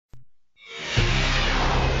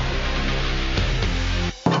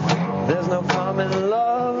no common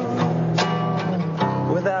love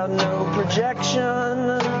without no projection.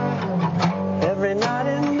 Every night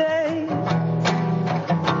and day,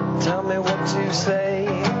 tell me what to say.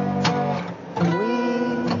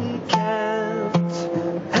 We can't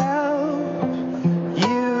help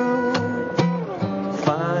you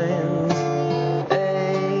find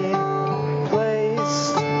a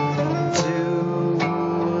place to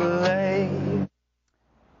lay.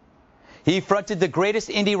 He fronted the greatest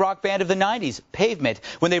indie rock band of the 90s, Pavement.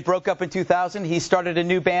 When they broke up in 2000, he started a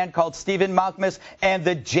new band called Stephen Malkmus and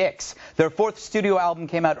the Jicks. Their fourth studio album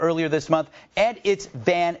came out earlier this month, and it's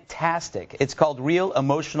fantastic. It's called Real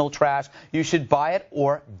Emotional Trash. You should buy it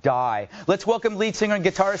or die. Let's welcome lead singer and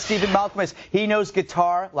guitarist Stephen Malkmus. He knows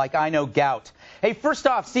guitar like I know gout. Hey, first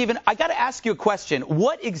off, Stephen, I got to ask you a question.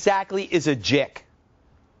 What exactly is a jick?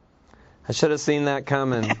 I should have seen that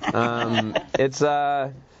coming.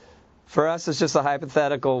 For us, it's just a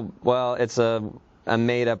hypothetical, well, it's a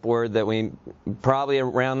made-up word that we, probably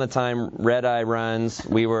around the time Red Eye runs,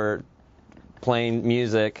 we were playing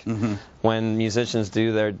music when musicians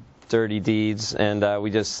do their dirty deeds, and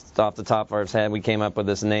we just, off the top of our head, we came up with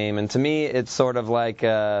this name. And to me, it's sort of like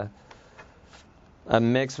a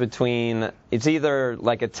mix between, it's either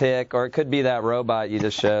like a tick, or it could be that robot you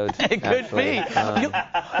just showed. It could be.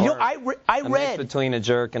 I read. Mix between a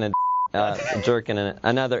jerk and a jerk and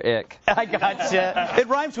another ick. I gotcha. It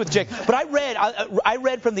rhymes with jick. But I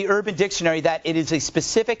read from the Urban Dictionary that it is a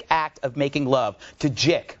specific act of making love, to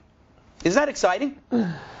jick. Isn't that exciting?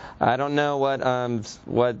 I don't know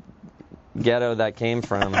what ghetto that came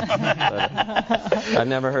from. But I've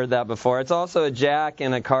never heard that before. It's also a jack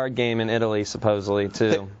in a card game in Italy, supposedly,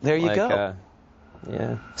 too. There you go.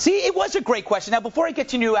 Yeah. See, it was a great question. Now, before I get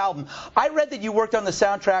to your new album, I read that you worked on the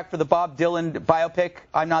soundtrack for the Bob Dylan biopic,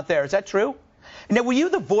 I'm Not There. Is that true? Now, were you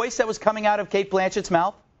the voice that was coming out of Kate Blanchett's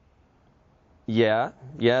mouth? Yeah,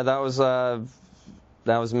 that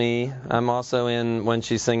was me. I'm also in When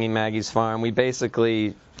She's Singing Maggie's Farm. We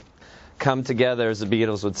basically come together, as the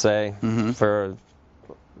Beatles would say, for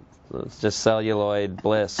just celluloid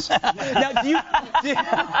bliss. Now, do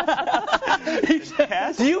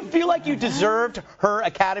you feel like you deserved her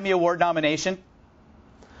Academy Award nomination?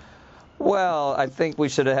 Well, I think we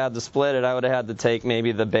should have had to split it. I would have had to take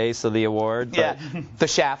maybe the base of the award. Yeah, the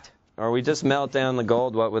shaft. Or we just melt down the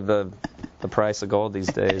gold. What with the price of gold these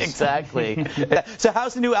days? Exactly. So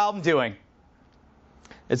how's the new album doing?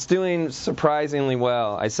 It's doing surprisingly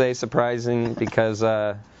well. I say surprising because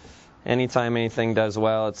anytime anything does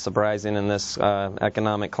well, it's surprising in this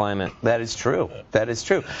economic climate. That is true. That is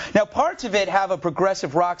true. Now, parts of it have a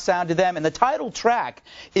progressive rock sound to them, and the title track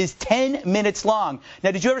is 10 minutes long. Now,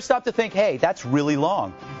 did you ever stop to think, hey, that's really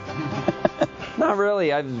long? Not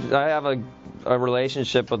really. I have a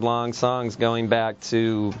relationship with long songs going back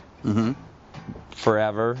to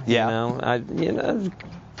forever. Yeah. You know,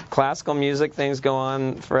 classical music, things go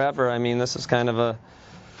on forever. I mean, this is kind of a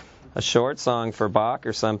short song for Bach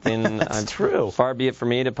or something. That's true. Far be it for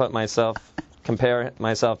me to compare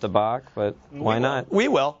myself to Bach, but why not? We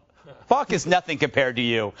will. Bach is nothing compared to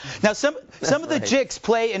you. Now, some of the Jicks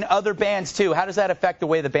play in other bands too. How does that affect the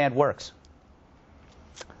way the band works?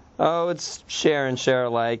 Oh, it's share and share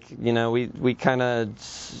alike. You know, we kind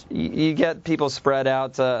of, you get people spread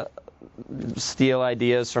out to steal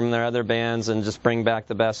ideas from their other bands and just bring back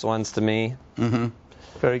the best ones to me.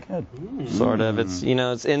 Very good. Sort of. It's, you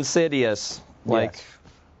know, it's insidious, like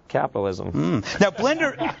capitalism. Now,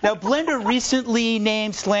 Blender recently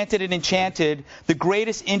named Slanted and Enchanted the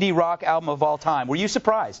greatest indie rock album of all time. Were you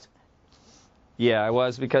surprised? Yeah, I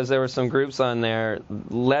was, because there were some groups on there,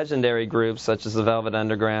 legendary groups such as the Velvet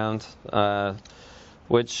Underground,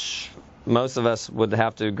 which most of us would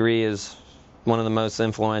have to agree is one of the most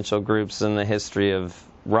influential groups in the history of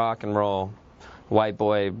rock and roll. White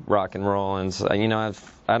boy rock and roll, and so, you know,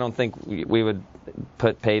 I don't think we would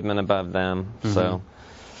put Pavement above them. So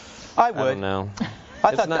I would. I don't know.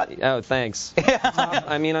 I thought not. Oh, thanks.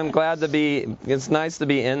 I mean, I'm glad to be. It's nice to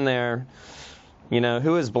be in there. You know,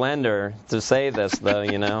 who is Blender to say this, though?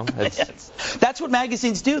 You know, That's what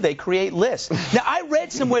magazines do. They create lists. Now, I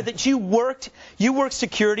read somewhere that you worked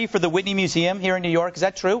security for the Whitney Museum here in New York. Is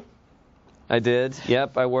that true? I did.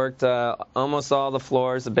 Yep, I worked almost all the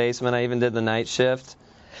floors, the basement. I even did the night shift.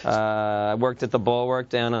 I worked at the Bulwark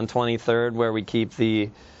down on 23rd, where we keep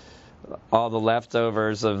all the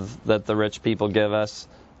leftovers that the rich people give us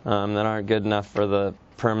that aren't good enough for the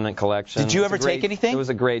permanent collection. Did you ever take anything? It was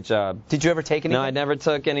a great job. Did you ever take anything? No, I never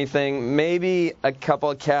took anything. Maybe a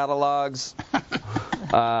couple of catalogs,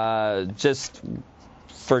 just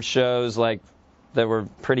for shows like that were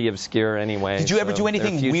pretty obscure anyway. Did you ever do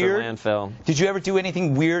anything weird? Landfill. Did you ever do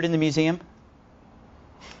anything weird in the museum?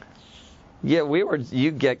 Yeah,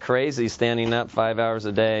 you get crazy standing up 5 hours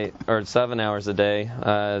a day or 7 hours a day.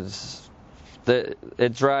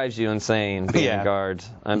 It drives you insane being a guard.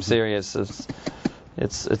 I'm serious.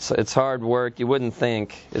 It's hard work. You wouldn't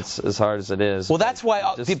think it's as hard as it is. Well, that's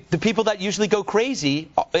why the people that usually go crazy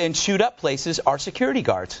and shoot up places are security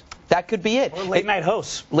guards. That could be it. Or late night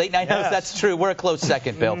hosts. Late night hosts, that's true. We're a close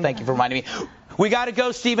second, Bill. Thank you for reminding me. We got to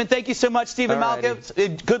go, Stephen. Thank you so much, Stephen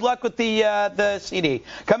Malkmus. Good luck with the CD.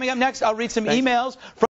 Coming up next, I'll read some emails from